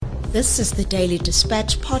This is the Daily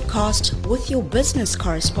Dispatch podcast with your business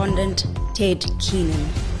correspondent, Ted Keenan.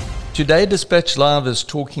 Today, Dispatch Live is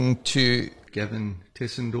talking to Gavin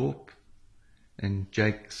Tessendorp and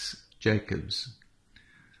Jakes Jacobs.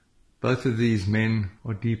 Both of these men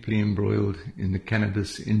are deeply embroiled in the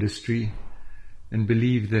cannabis industry and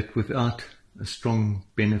believe that without a strong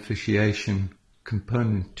beneficiation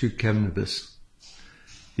component to cannabis,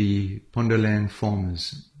 the Pondoland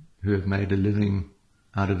farmers who have made a living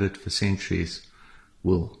out of it for centuries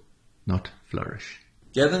will not flourish.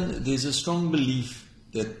 Gavin, there's a strong belief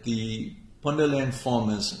that the Pondoland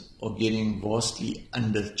farmers are getting vastly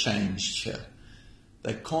underchanged here.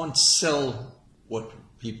 They can't sell what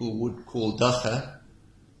people would call dagga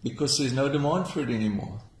because there's no demand for it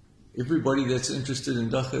anymore. Everybody that's interested in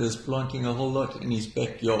dagga is planting a whole lot in his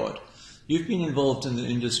backyard. You've been involved in the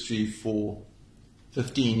industry for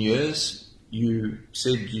 15 years. You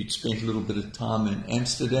said you'd spent a little bit of time in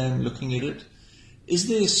Amsterdam looking at it. Is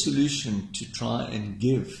there a solution to try and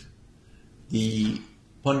give the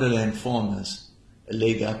Pondoland farmers a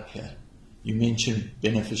leg up here? You mentioned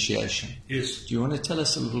beneficiation. Yes. Do you want to tell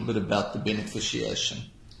us a little bit about the beneficiation?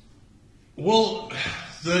 Well,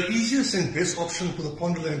 the easiest and best option for the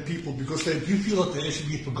Pondoland people, because they do feel that they're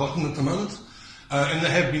actually being forgotten at the moment, and they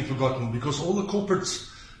have been forgotten, because all the corporates,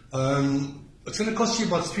 it's going to cost you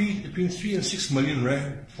about between 3 and 6 million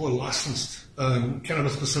rand for a licensed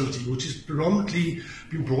cannabis facility, which is predominantly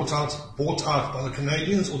been bought out by the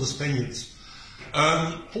Canadians or the Spaniards.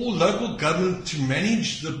 For local government to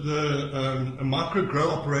manage the micro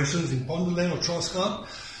grow operations in Pondoland or Transkei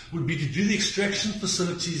would be to do the extraction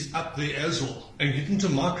facilities up there as well and get them to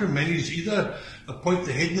micromanage, either appoint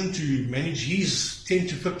the headman to manage his 10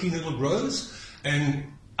 to 15 little growers and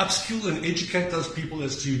upskill and educate those people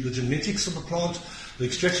as to the genetics of the plant, the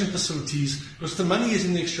extraction facilities, because the money is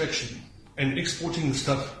in the extraction and exporting the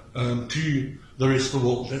stuff to the rest of the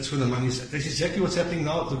world. That's where the money is at. That's exactly what's happening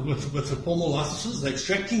now with the formal licenses. They're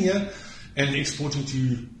extracting here and exporting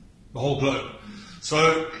to the whole globe.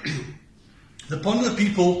 So the Pondo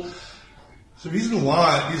people, the reason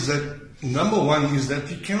why is that, number one, is that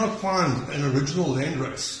you cannot find an original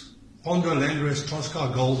landrace. Pondo landrace,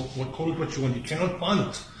 Transkei Gold, call it what you want. You cannot find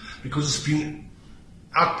it because it's been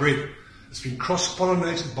outbred. It's been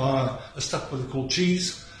cross-pollinated by a stuff what they call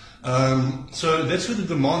cheese. So that's where the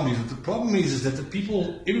demand is. The problem is that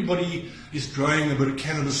everybody is growing a bit of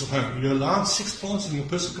cannabis at home. You're allowed 6 plants in your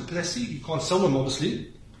personal capacity. You can't sell them,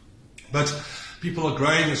 obviously. But people are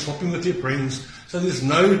growing and swapping with their friends. So there's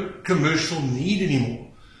no commercial need anymore.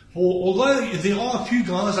 Although there are a few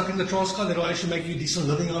guys up in the Transkei that are actually making a decent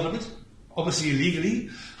living out of it, obviously illegally,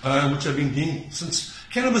 which have been doing since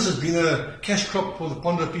cannabis has been a cash crop for the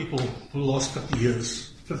Pondo people for the last 80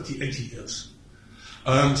 years.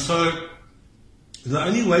 So the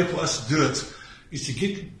only way for us to do it is to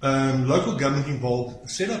get local government involved,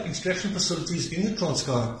 set up extraction facilities in the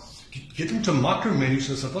Transkei, get them to micromanage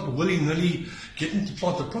this, so not willy-nilly, get them to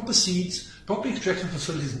plant the proper seeds, proper extraction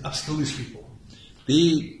facilities, and upskill these people.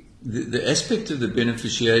 The aspect of the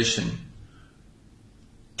beneficiation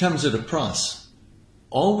comes at a price.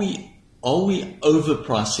 Are we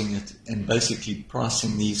overpricing it and basically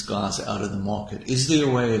pricing these guys out of the market? Is there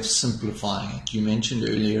a way of simplifying it? You mentioned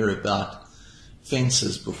earlier about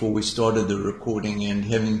fences before we started the recording and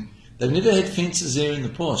they've never had fences there in the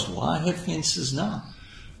past. Why have fences now?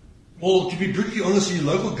 Well, to be brutally honest with you,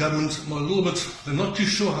 local government they're not too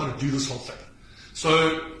sure how to do this whole thing.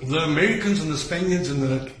 So the Americans and the Spaniards and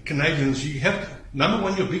the Canadians, you have, number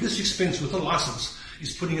one, your biggest expense with a license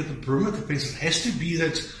is putting at the perimeter fences. It has to be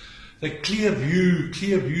that clear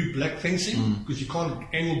view black fencing, because you can't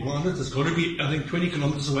angle grind it. It's got to be, I think, 20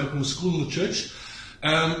 kilometers away from the school and the church.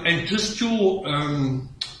 And just your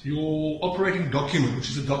operating document, which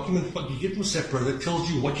is a document that you get from SAPRA that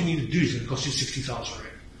tells you what you need to do, is going to cost you 60,000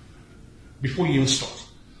 rand before you even start.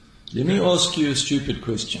 Let me ask you a stupid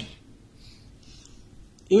question.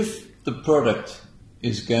 If the product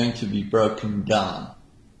is going to be broken down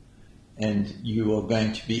and you are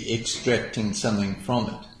going to be extracting something from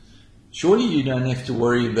it, surely you don't have to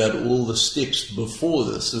worry about all the steps before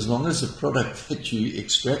this, as long as the product that you're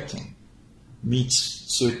extracting meets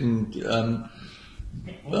certain...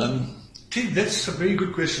 That's a very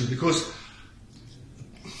good question, because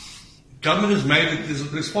government has made it,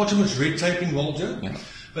 there's far too much red tape involved here. Yeah.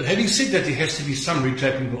 But having said that, there has to be some red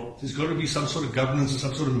tape involved. There's got to be some sort of governance and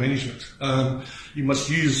some sort of management. You must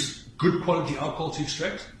use good quality alcohol to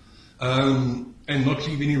extract, and not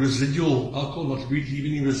leave any residual alcohol, not leave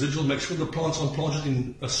any residual. Make sure the plants aren't planted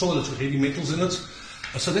in a soil that's with heavy metals in it.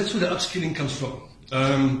 So that's where the upskilling comes from.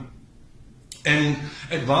 And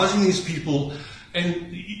advising these people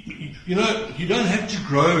And, you know, you don't have to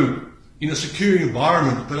grow in a secure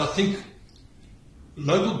environment, but I think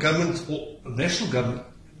local government or national government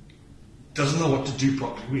doesn't know what to do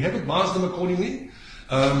properly. We have advised them accordingly,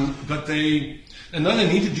 but they know they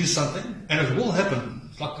need to do something, and it will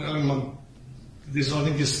happen. Like, I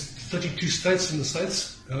think there's 32 states in the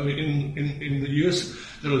States, in the US,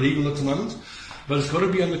 that are legal at the moment. But it's got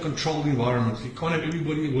to be under controlled environment. You can't have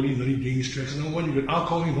everybody willy-nilly doing these tracks. Number one, you've got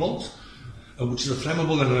alcohol involved, which is a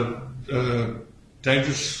flammable and a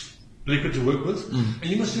dangerous liquid to work with, and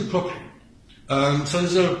you must do it properly. So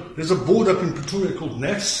there's a board up in Pretoria called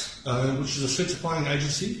NAFS, which is a certifying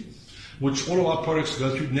agency, which all of our products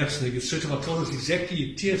go through NAFS and they get certified. Tell us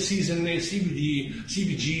exactly THCs in there, CBD,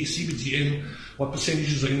 CBG, CBGM, what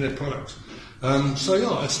percentages are in that product. So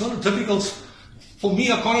yeah, it's not a difficult. For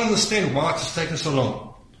me, I can't understand why it's taken so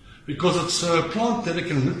long, because it's a plant that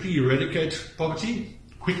can literally eradicate poverty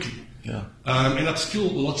quickly, and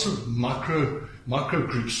upskill lots of micro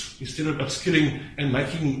groups instead of upskilling and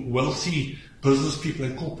making wealthy business people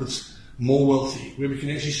and corporates more wealthy, where we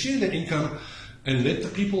can actually share that income and let the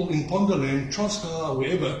people in Ponderland, Transkei,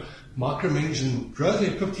 wherever, micromanage and grow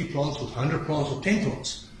their 50 plants with 100 plants or 10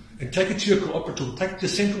 plants, and take it to a cooperative, take it to a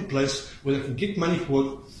central place where they can get money for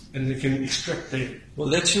it and they can extract there. Well,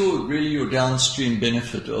 that's really your downstream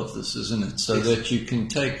benefit of this, isn't it? So that you can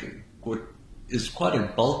take what is quite a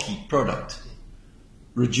bulky product,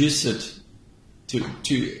 reduce it to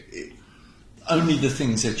only the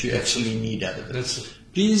things that you actually need out of it. That's it.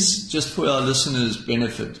 Please, just for our listeners'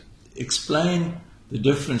 benefit, explain the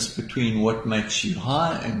difference between what makes you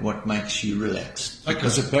high and what makes you relaxed.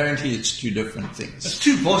 Because apparently it's two different things. It's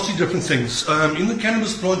two vastly different things. In the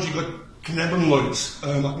cannabis plant, you've got cannabinoids.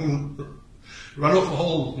 I can run off a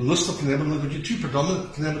whole list of cannabinoids, but your two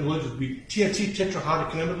predominant cannabinoids would be THC,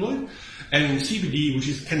 tetrahydrocannabinoid, and CBD, which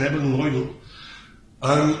is cannabinoidal.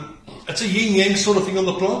 It's a yin-yang sort of thing on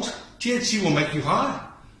the plant. THC will make you high.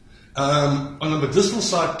 On the medicinal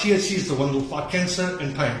side, THC is the one that will fight cancer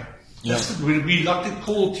and pain. We like to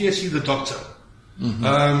call THC the doctor.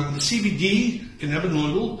 The CBD,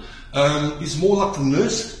 cannabinoidal, is more like the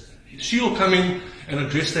nurse. She will come in and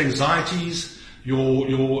address the anxieties, your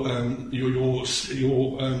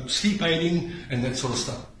sleep aiding, and that sort of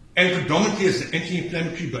stuff. And predominantly is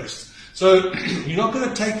anti-inflammatory based. So you're not going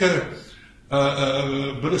to take a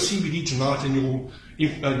bit of CBD tonight and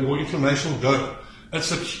your inflammation will go.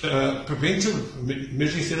 It's a preventive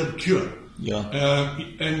measure instead of a cure.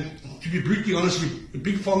 And to be brutally honest, the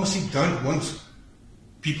big pharmacy don't want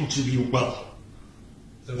people to be well.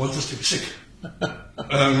 They want us to be sick.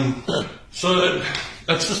 So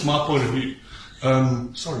that's just my point of view.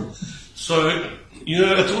 So, you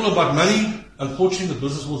know, it's all about money. Unfortunately, the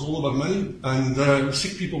business was all about money, and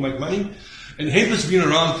sick people make money. And hemp has been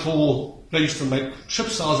around they used to make chip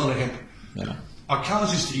cells out of hemp. Our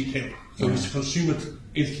cows used to eat hemp. So we used to consume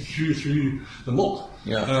it through the milk.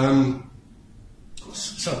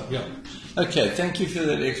 Okay, thank you for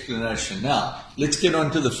that explanation. Now, let's get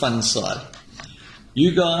on to the fun side.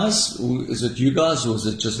 You guys, is it you guys or is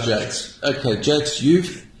it just Jakes? Okay, Jakes,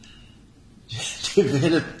 you've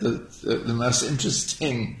developed the most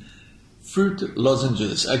interesting fruit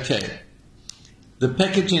lozenges. Okay, the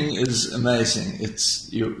packaging is amazing. It's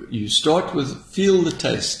you start with feel the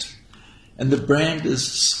taste, and the brand is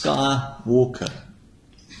Skywalker.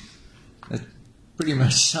 That pretty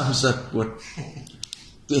much sums up what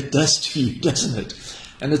it does to you, doesn't it?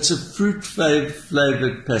 And it's a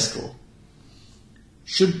fruit-flavored pastel.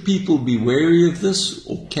 Should people be wary of this,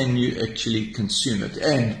 or can you actually consume it?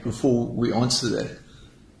 And before we answer that,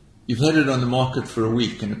 you've had it on the market for a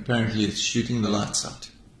week, and apparently it's shooting the lights out.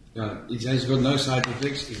 Yeah, it has got no side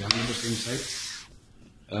effects. It's 100% safe.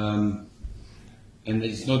 And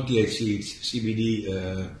it's not THC, it's CBD.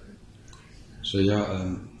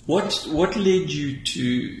 What led you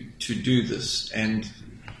to do this? And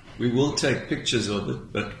we will take pictures of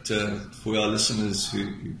it, but for our listeners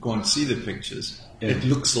who can't see the pictures, it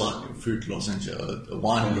looks like a fruit lozenge, a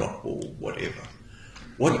wine drop or whatever.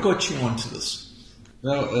 What got you onto this?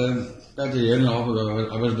 Well, about a year and a half ago,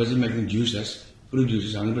 I was busy making juices, fruit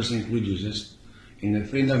juices, 100% fruit juices. And a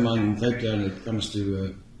friend of mine in Cape Town that comes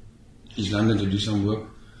to East London to do some work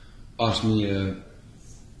asked me,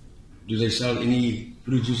 do they sell any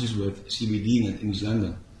fruit juices with CBD in it in East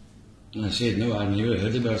London? And I said, no, I've never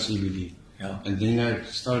heard about CBD. And then I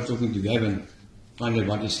started talking to Gavin, find out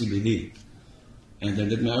what is CBD. And I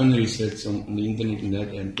did my own research on the internet and that,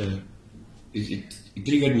 and it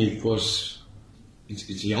triggered me because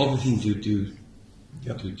it's a healthy thing to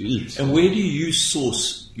eat. And where do you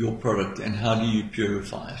source your product, and how do you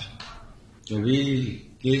purify it? So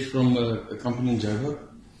we get it from a company in Joburg.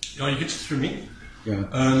 Yeah, you get it through me. Yeah.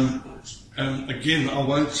 Again,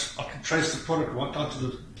 I can trace the product right down to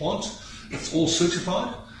the plant. It's all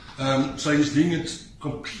certified. So he's doing it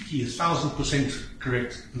completely 1,000%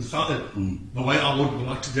 correct. The way I would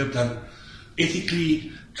like to have done.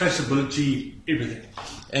 Ethically, traceability, everything.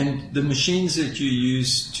 And the machines that you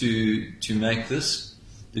use to make this,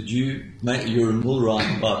 you're a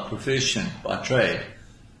millwright by profession, by trade.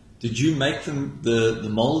 Did you make them the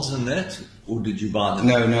molds and that, or did you buy them?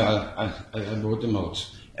 No, I bought the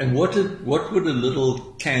molds. And what would a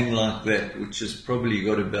little can like that, which has probably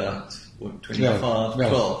got about 12?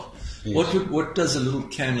 Yes. What does a little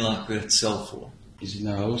can like that sell for? Is it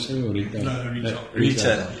now wholesale or retail? No, retail.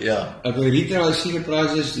 Retail, yeah. Okay, retail, I see the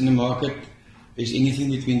prices in the market is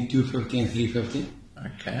anything between 250 and 350.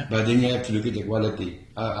 Okay. But then you have to look at the quality.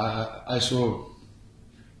 I saw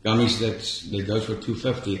gummies that go for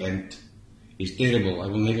 250 and it's terrible. I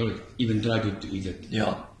will never even try to eat it.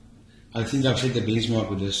 Yeah. I think I've set the benchmark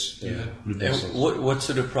with this. What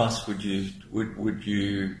sort of price would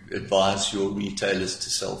you advise your retailers to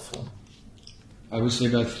sell for? I would say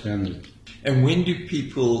about 300. And when do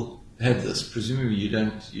people have this? Presumably you're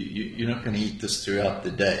not going to eat this throughout the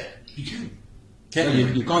day. You can. Can you?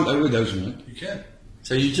 You can't overdose on it. You can.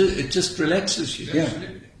 So it just relaxes you. Yeah.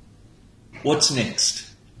 Absolutely. What's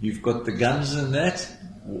next? You've got the guns and that.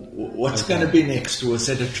 What's going to be next? Or is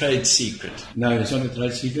that a trade secret? No, it's not a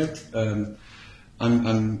trade secret.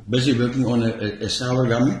 I'm busy working on a sour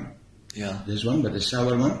gummy. Yeah. This one, but a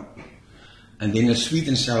sour one. And then a sweet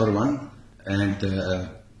and sour one. And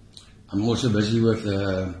I'm also busy with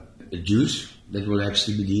a juice that will have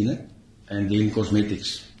CBD in it. And then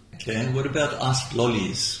cosmetics. Okay, and what about iced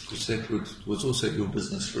lollies? Because that was also your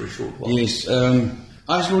business for a short while. Yes,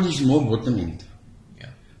 iced lollies is more bottom end.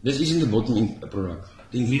 Yeah. This isn't the bottom end product.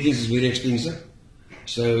 The ingredients is very expensive.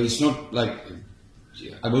 So it's not like,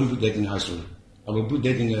 I won't put that in iced lolly. I will put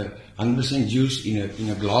that in a 100% juice in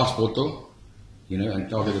a glass bottle, and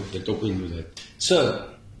target the top end with that. So,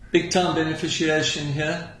 big time beneficiation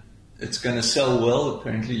here. It's going to sell well.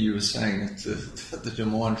 Apparently, you were saying that the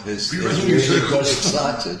demand has really got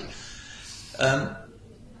excited.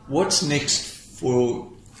 What's next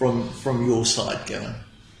from your side, Gavin?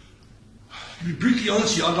 To be brutally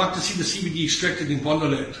honest, I'd like to see the CBD extracted in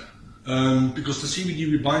Ponderland because the CBD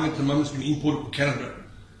we're buying at the moment has been imported from Canada.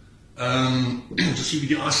 The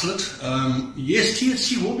CBD isolate. Yes,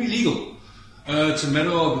 THC will be legal. It's a matter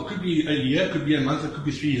of, it could be a year, it could be a month, it could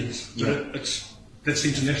be 3 years. Yeah. That's the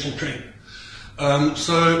international trend.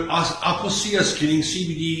 So I foresee us getting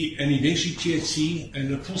CBD and eventually THC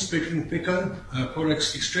and the full spectrum PECO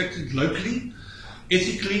products extracted locally,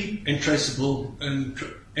 ethically and traceable,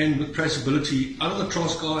 and with traceability out of the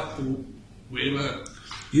Transkei or wherever.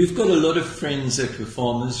 You've got a lot of friends that were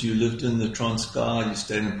farmers. You lived in the Transkei, you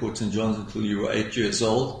stayed in Port St. John's until you were 8 years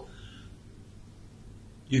old.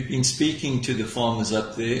 You've been speaking to the farmers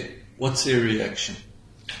up there. What's their reaction?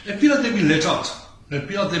 They feel like they've been let out. They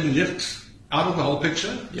feel like they've been left out of the whole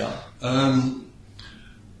picture. Yeah.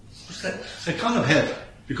 They kind of have,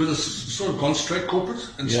 because it's sort of gone straight corporate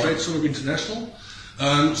and straight sort of international.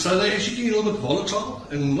 So they're actually getting a little bit volatile,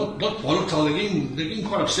 and not volatile, they're getting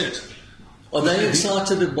quite upset. Are they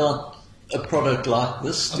excited about a product like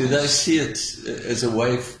this? Do they see it as a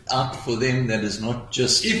way out for them that is not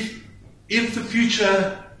just... If the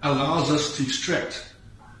future allows us to extract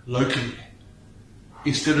locally,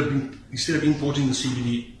 instead of importing the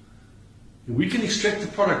CBD, we can extract the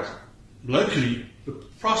product locally. The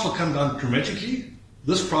price will come down dramatically.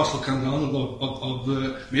 This price will come down of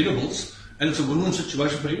the edibles, and it's a win-win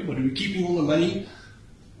situation for everybody. We're keeping all the money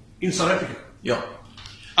in South Africa. Yeah.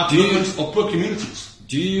 Upliftment of poor communities.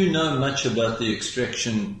 Do you know much about the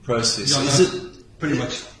extraction process? Yeah, pretty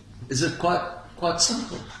much. Is it quite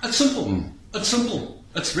simple? It's simple. It's simple.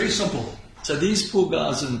 It's very simple. So these poor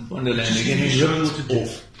guys in Wonderland are getting ripped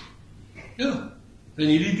off. Yeah. They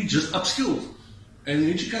need to be just upskilled and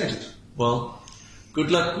educated. Well, good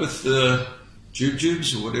luck with the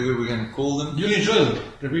jujubes or whatever we're going to call them. You'll enjoy them.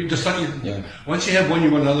 They're very destructive. Once you have one, you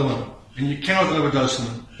want another one. And you cannot overdose on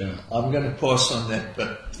them. Yeah. I'm going to pass on that,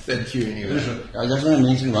 but thank you anyway. I just want to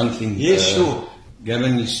mention one thing. Yes, sure.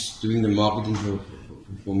 Gavin is doing the marketing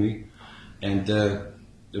for me. And the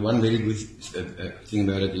one very good thing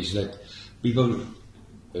about it is that people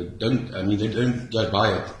they don't just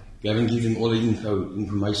buy it. Gavin gives them all the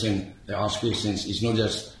information, they ask questions. It's not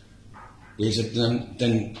just, there's a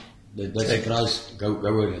thing that's the price, go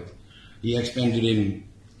with it. He explained to them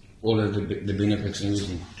all of the benefits and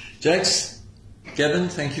everything. Jakes, Gavin,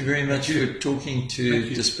 thank you very much for talking to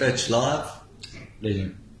Dispatch Live.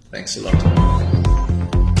 Pleasure. Thanks a lot.